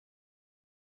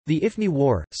The Ifni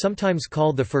War, sometimes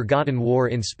called the Forgotten War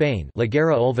in Spain, La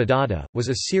Guerra Olvidada, was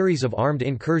a series of armed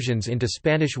incursions into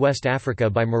Spanish West Africa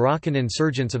by Moroccan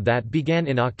insurgents that began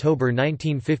in October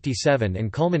 1957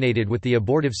 and culminated with the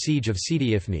abortive siege of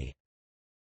Sidi Ifni.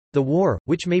 The war,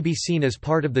 which may be seen as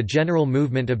part of the general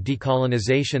movement of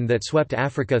decolonization that swept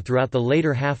Africa throughout the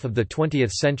later half of the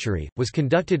 20th century, was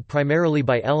conducted primarily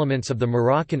by elements of the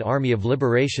Moroccan Army of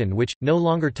Liberation which, no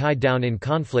longer tied down in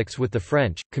conflicts with the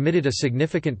French, committed a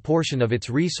significant portion of its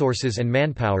resources and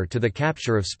manpower to the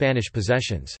capture of Spanish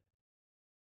possessions.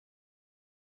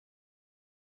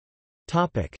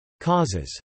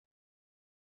 Causes.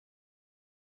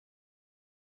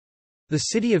 The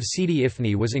city of Sidi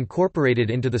Ifni was incorporated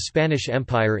into the Spanish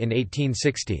Empire in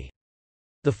 1860.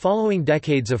 The following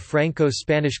decades of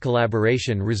Franco-Spanish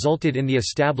collaboration resulted in the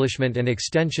establishment and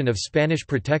extension of Spanish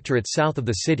protectorate south of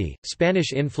the city.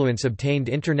 Spanish influence obtained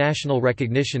international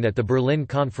recognition at the Berlin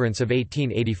Conference of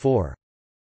 1884.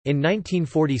 In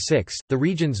 1946, the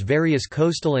region's various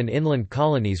coastal and inland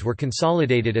colonies were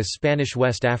consolidated as Spanish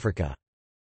West Africa.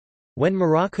 When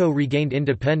Morocco regained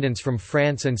independence from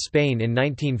France and Spain in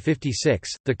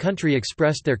 1956, the country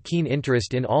expressed their keen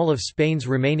interest in all of Spain's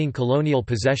remaining colonial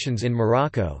possessions in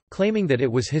Morocco, claiming that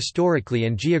it was historically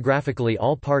and geographically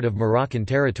all part of Moroccan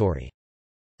territory.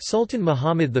 Sultan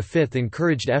Muhammad V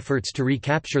encouraged efforts to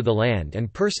recapture the land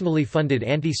and personally funded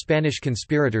anti-Spanish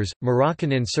conspirators,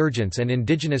 Moroccan insurgents and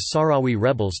indigenous Sahrawi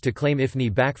rebels to claim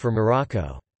Ifni back for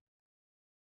Morocco.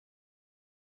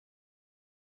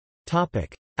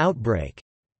 Outbreak.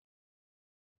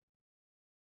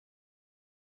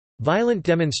 Violent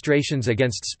demonstrations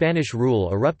against Spanish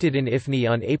rule erupted in Ifni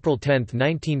on April 10,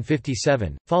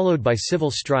 1957, followed by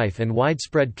civil strife and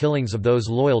widespread killings of those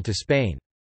loyal to Spain.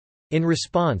 In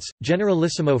response,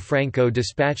 Generalissimo Franco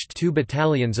dispatched 2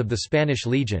 battalions of the Spanish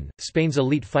Legion, Spain's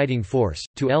elite fighting force,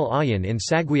 to El Ain in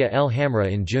Saguiya el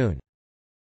Hamra in June.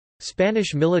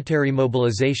 Spanish military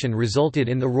mobilization resulted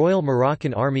in the Royal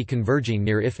Moroccan Army converging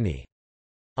near Ifni.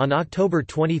 On October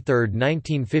 23,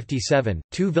 1957,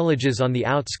 2 villages on the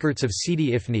outskirts of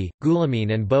Sidi Ifni,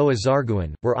 Goulamine and Bou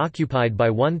Azargouan, were occupied by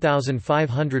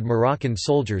 1,500 Moroccan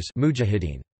soldiers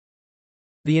mujahideen.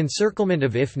 The encirclement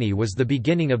of Ifni was the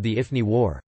beginning of the Ifni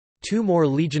War. 2 more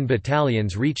Legion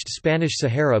battalions reached Spanish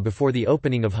Sahara before the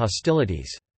opening of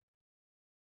hostilities.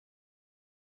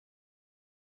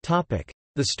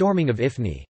 The storming of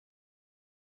Ifni.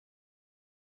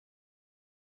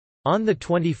 On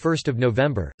 21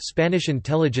 November, Spanish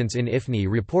intelligence in Ifni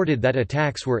reported that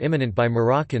attacks were imminent by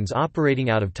Moroccans operating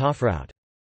out of Tafraout.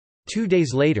 2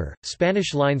 days later,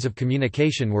 Spanish lines of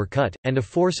communication were cut, and a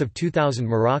force of 2,000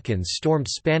 Moroccans stormed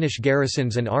Spanish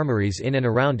garrisons and armories in and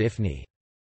around Ifni.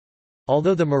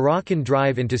 Although the Moroccan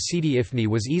drive into Sidi Ifni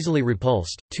was easily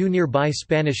repulsed, 2 nearby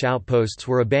Spanish outposts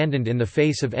were abandoned in the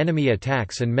face of enemy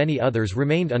attacks and many others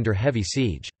remained under heavy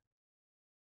siege.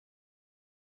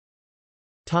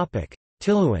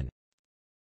 Tilouan.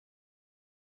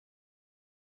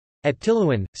 At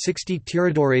Tilouan, 60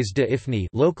 tiradores de Ifni,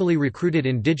 locally recruited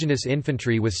indigenous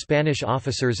infantry with Spanish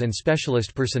officers and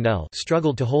specialist personnel,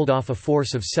 struggled to hold off a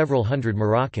force of several hundred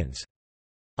Moroccans.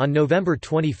 On November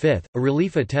 25, a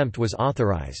relief attempt was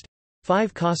authorized.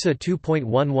 5 Casa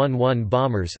 2.111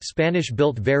 bombers,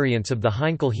 Spanish-built variants of the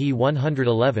Heinkel He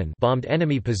 111, bombed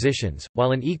enemy positions,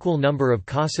 while an equal number of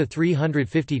Casa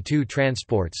 352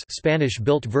 transports,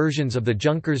 Spanish-built versions of the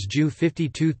Junkers Ju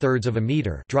 52/3 of a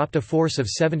meter, dropped a force of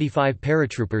 75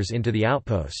 paratroopers into the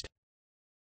outpost.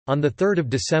 On 3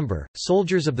 December,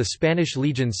 soldiers of the Spanish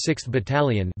Legion's 6th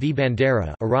Battalion V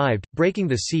Bandera arrived, breaking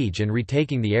the siege and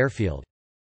retaking the airfield.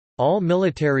 All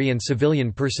military and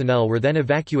civilian personnel were then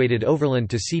evacuated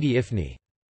overland to Sidi Ifni.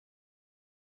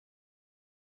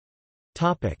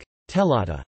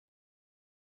 Tellada.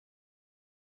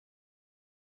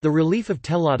 The relief of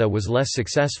Tellada was less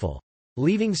successful.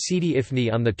 Leaving Sidi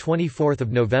Ifni on 24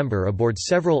 November aboard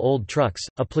several old trucks,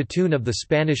 a platoon of the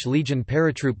Spanish Legion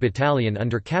Paratroop Battalion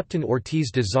under Captain Ortiz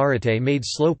de Zarate made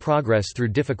slow progress through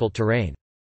difficult terrain.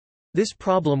 This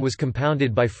problem was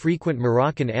compounded by frequent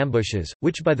Moroccan ambushes,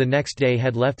 which by the next day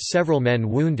had left several men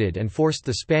wounded and forced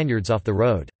the Spaniards off the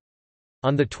road.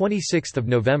 On 26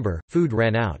 November, food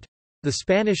ran out. The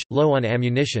Spanish, low on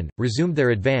ammunition, resumed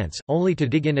their advance, only to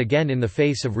dig in again in the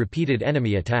face of repeated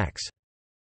enemy attacks.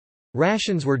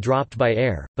 Rations were dropped by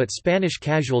air, but Spanish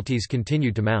casualties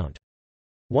continued to mount.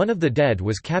 One of the dead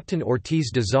was Captain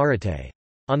Ortiz de Zarate.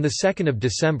 On 2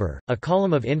 December, a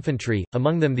column of infantry,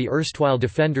 among them the erstwhile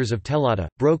defenders of Tellada,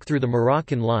 broke through the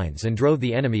Moroccan lines and drove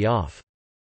the enemy off.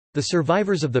 The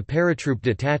survivors of the paratroop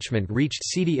detachment reached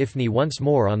Sidi Ifni once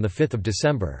more on 5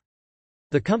 December.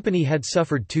 The company had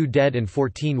suffered 2 dead and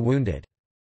 14 wounded.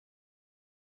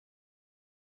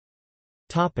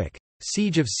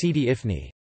 Siege of Sidi Ifni.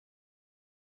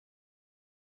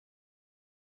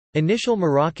 Initial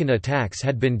Moroccan attacks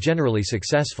had been generally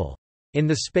successful. In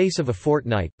the space of a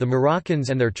fortnight, the Moroccans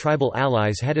and their tribal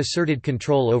allies had asserted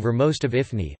control over most of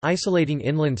Ifni, isolating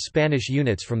inland Spanish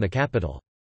units from the capital.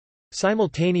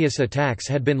 Simultaneous attacks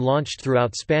had been launched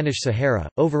throughout Spanish Sahara,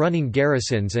 overrunning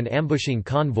garrisons and ambushing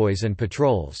convoys and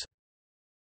patrols.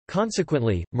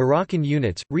 Consequently, Moroccan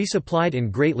units, resupplied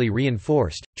and greatly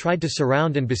reinforced, tried to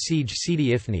surround and besiege Sidi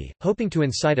Ifni, hoping to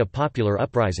incite a popular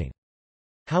uprising.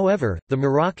 However, the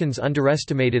Moroccans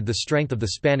underestimated the strength of the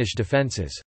Spanish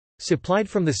defences. Supplied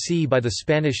from the sea by the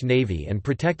Spanish navy and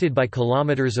protected by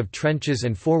kilometers of trenches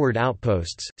and forward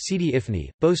outposts, Sidi Ifni,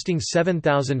 boasting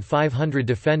 7,500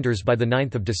 defenders by 9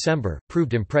 December,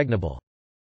 proved impregnable.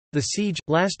 The siege,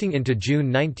 lasting into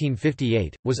June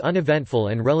 1958, was uneventful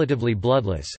and relatively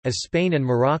bloodless, as Spain and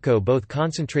Morocco both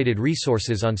concentrated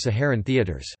resources on Saharan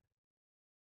theatres.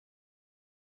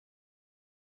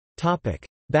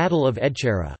 Battle of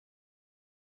Edchera.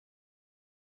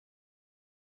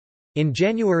 In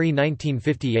January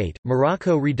 1958,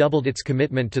 Morocco redoubled its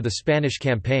commitment to the Spanish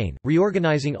campaign,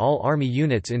 reorganizing all army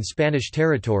units in Spanish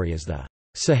territory as the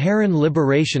Saharan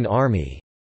Liberation Army.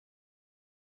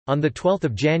 On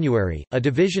 12 January, a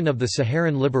division of the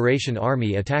Saharan Liberation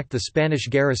Army attacked the Spanish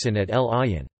garrison at El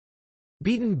Ain.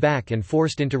 Beaten back and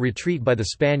forced into retreat by the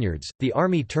Spaniards, the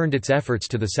army turned its efforts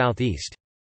to the southeast.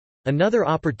 Another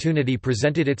opportunity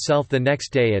presented itself the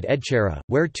next day at Edchera,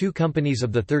 where 2 companies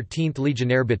of the 13th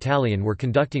Legionnaire Battalion were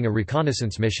conducting a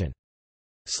reconnaissance mission.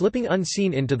 Slipping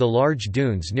unseen into the large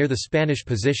dunes near the Spanish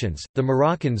positions, the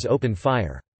Moroccans opened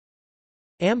fire.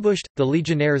 Ambushed, the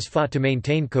legionnaires fought to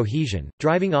maintain cohesion,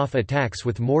 driving off attacks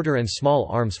with mortar and small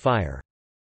arms fire.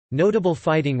 Notable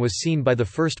fighting was seen by the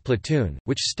 1st Platoon,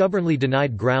 which stubbornly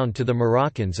denied ground to the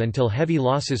Moroccans until heavy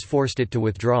losses forced it to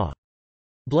withdraw.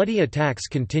 Bloody attacks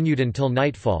continued until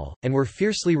nightfall, and were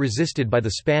fiercely resisted by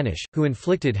the Spanish, who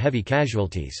inflicted heavy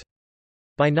casualties.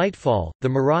 By nightfall, the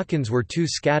Moroccans were too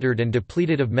scattered and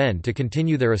depleted of men to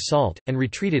continue their assault, and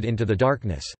retreated into the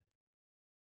darkness.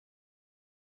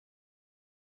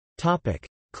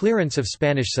 Clearance of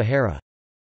Spanish Sahara.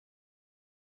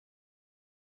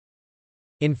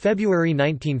 In February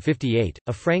 1958,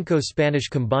 a Franco-Spanish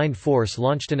combined force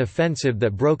launched an offensive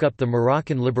that broke up the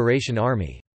Moroccan Liberation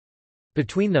Army.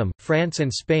 Between them, France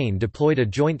and Spain deployed a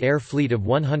joint air fleet of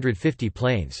 150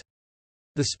 planes.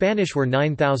 The Spanish were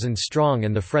 9,000 strong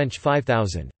and the French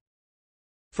 5,000.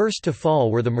 First to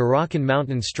fall were the Moroccan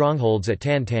mountain strongholds at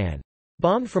Tan.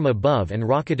 Bombed from above and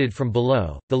rocketed from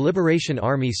below, the Liberation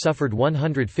Army suffered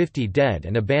 150 dead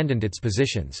and abandoned its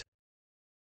positions.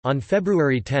 On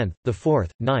February 10, the 4th,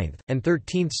 9th, and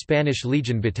 13th Spanish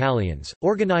Legion battalions,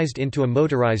 organized into a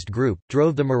motorized group,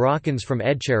 drove the Moroccans from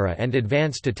Edchera and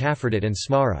advanced to Tafardat and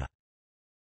Smara.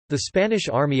 The Spanish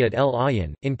army at El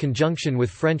Ain, in conjunction with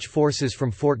French forces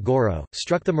from Fort Goro,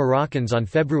 struck the Moroccans on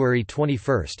February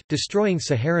 21, destroying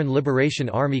Saharan Liberation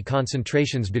Army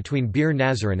concentrations between Bir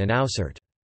Nazarin and Ausert.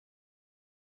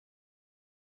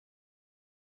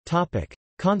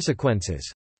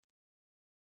 Consequences.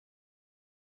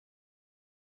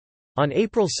 On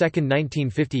April 2,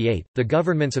 1958, the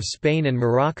governments of Spain and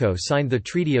Morocco signed the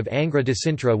Treaty of Angra de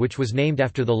Sintra, which was named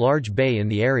after the large bay in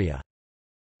the area.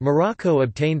 Morocco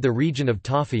obtained the region of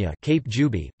Tafia, Cape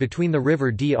Juby, between the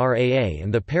river Draa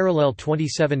and the parallel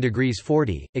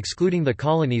 27°40, excluding the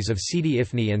colonies of Sidi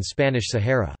Ifni and Spanish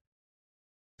Sahara.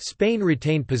 Spain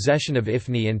retained possession of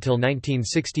Ifni until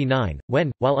 1969,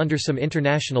 when, while under some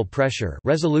international pressure,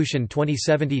 Resolution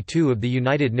 2072 of the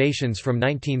United Nations from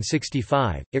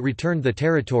 1965, it returned the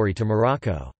territory to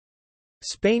Morocco.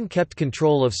 Spain kept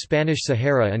control of Spanish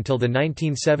Sahara until the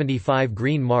 1975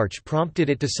 Green March prompted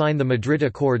it to sign the Madrid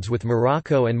Accords with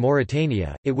Morocco and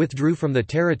Mauritania. It withdrew from the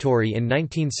territory in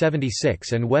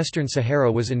 1976 and Western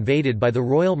Sahara was invaded by the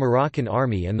Royal Moroccan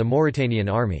Army and the Mauritanian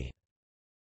Army.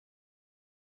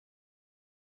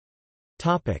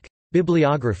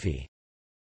 Bibliography.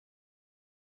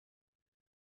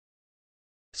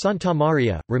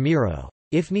 Santamaria, Ramiro.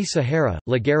 Ifni Sahara,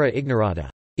 La Guerra Ignorada.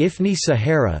 Ifni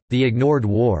Sahara, The Ignored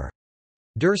War.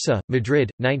 Dursa,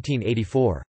 Madrid,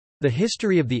 1984. The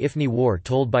History of the Ifni War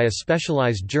told by a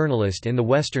specialized journalist in the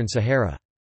Western Sahara.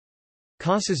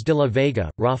 Casas de la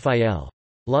Vega, Rafael.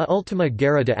 La Última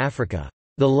Guerra de África.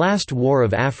 The Last War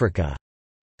of Africa.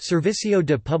 Servicio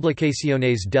de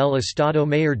Publicaciones del Estado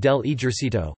Mayor del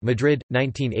Ejército, Madrid,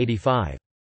 1985.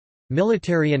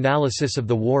 Military analysis of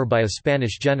the war by a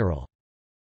Spanish general.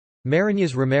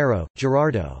 Mariñas Romero,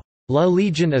 Gerardo. La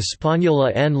Legión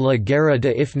Española en la Guerra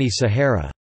de Ifni Sahara.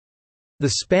 The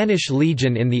Spanish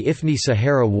Legion in the Ifni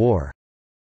Sahara War.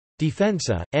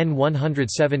 Defensa, N.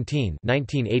 117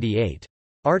 1988.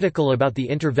 Article about the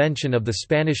intervention of the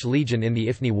Spanish Legion in the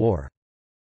Ifni War.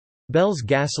 Bells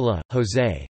Gasela,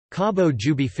 José. Cabo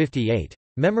Juby 58.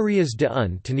 Memorias de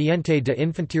un Teniente de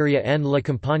Infantería en la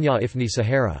Campaña Ifni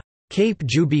Sahara. Cape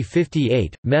Juby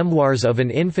 58, Memoirs of an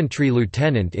Infantry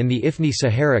Lieutenant in the Ifni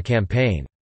Sahara Campaign.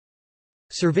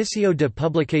 Servicio de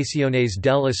Publicaciones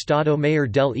del Estado Mayor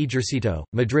del Ejército,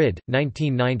 Madrid,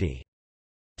 1990.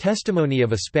 Testimony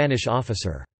of a Spanish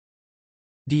officer.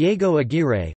 Diego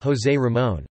Aguirre, José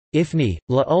Ramón. Ifni,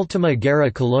 la última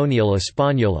guerra colonial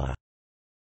española.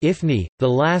 Ifni, the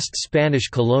last Spanish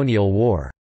colonial war.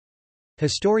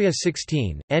 Historia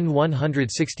 16, N.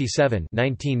 167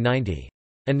 1990.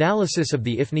 Analysis of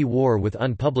the Ifni War with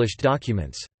unpublished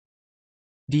documents.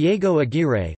 Diego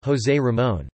Aguirre, José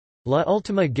Ramón. La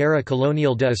última guerra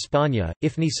colonial de España,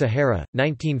 Ifni Sahara,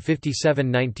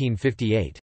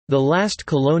 1957–1958. The Last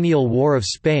Colonial War of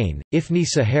Spain, Ifni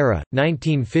Sahara,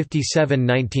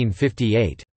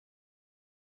 1957–1958.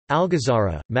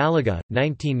 Algazara, Malaga,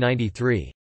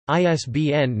 1993.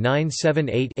 ISBN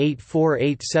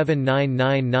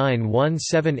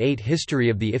 978-8487999178. History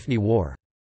of the Ifni War.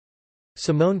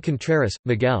 Simón Contreras,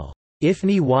 Miguel.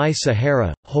 Ifni y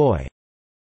Sahara, Hoy.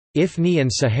 Ifni and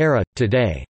Sahara,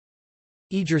 Today.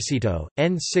 Ejército,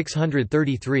 N.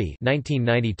 633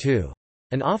 1992.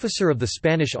 An officer of the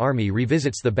Spanish Army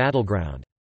revisits the battleground.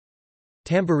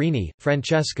 Tamburini,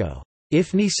 Francesco.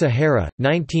 Ifni Sahara,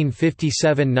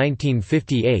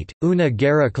 1957–1958, Una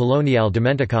guerra colonial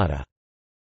dimenticata.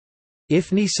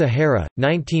 Ifni Sahara,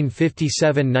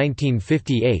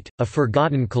 1957–1958, A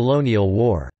Forgotten Colonial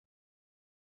War.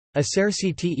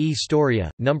 Eserciti e Storia,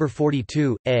 No.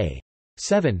 42, A.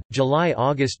 7,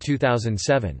 July–August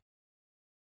 2007.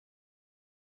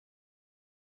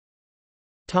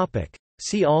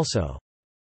 See also: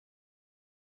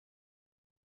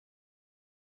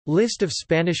 List of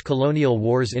Spanish colonial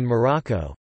wars in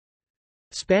Morocco,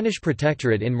 Spanish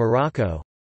Protectorate in Morocco,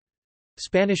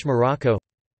 Spanish Morocco.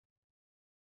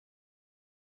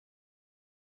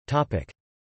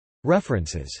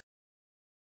 References.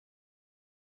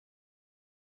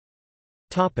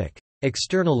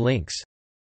 External links.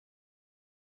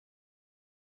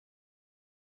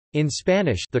 In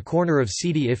Spanish, The Corner of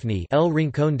Sidi Ifni, El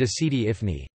Rincón de Sidi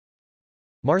Ifni.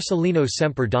 Marcelino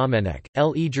Semper Domenech,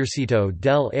 El Ejército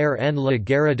del Aire en la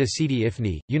Guerra de Sidi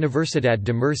Ifni, Universidad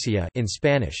de Murcia in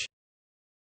Spanish.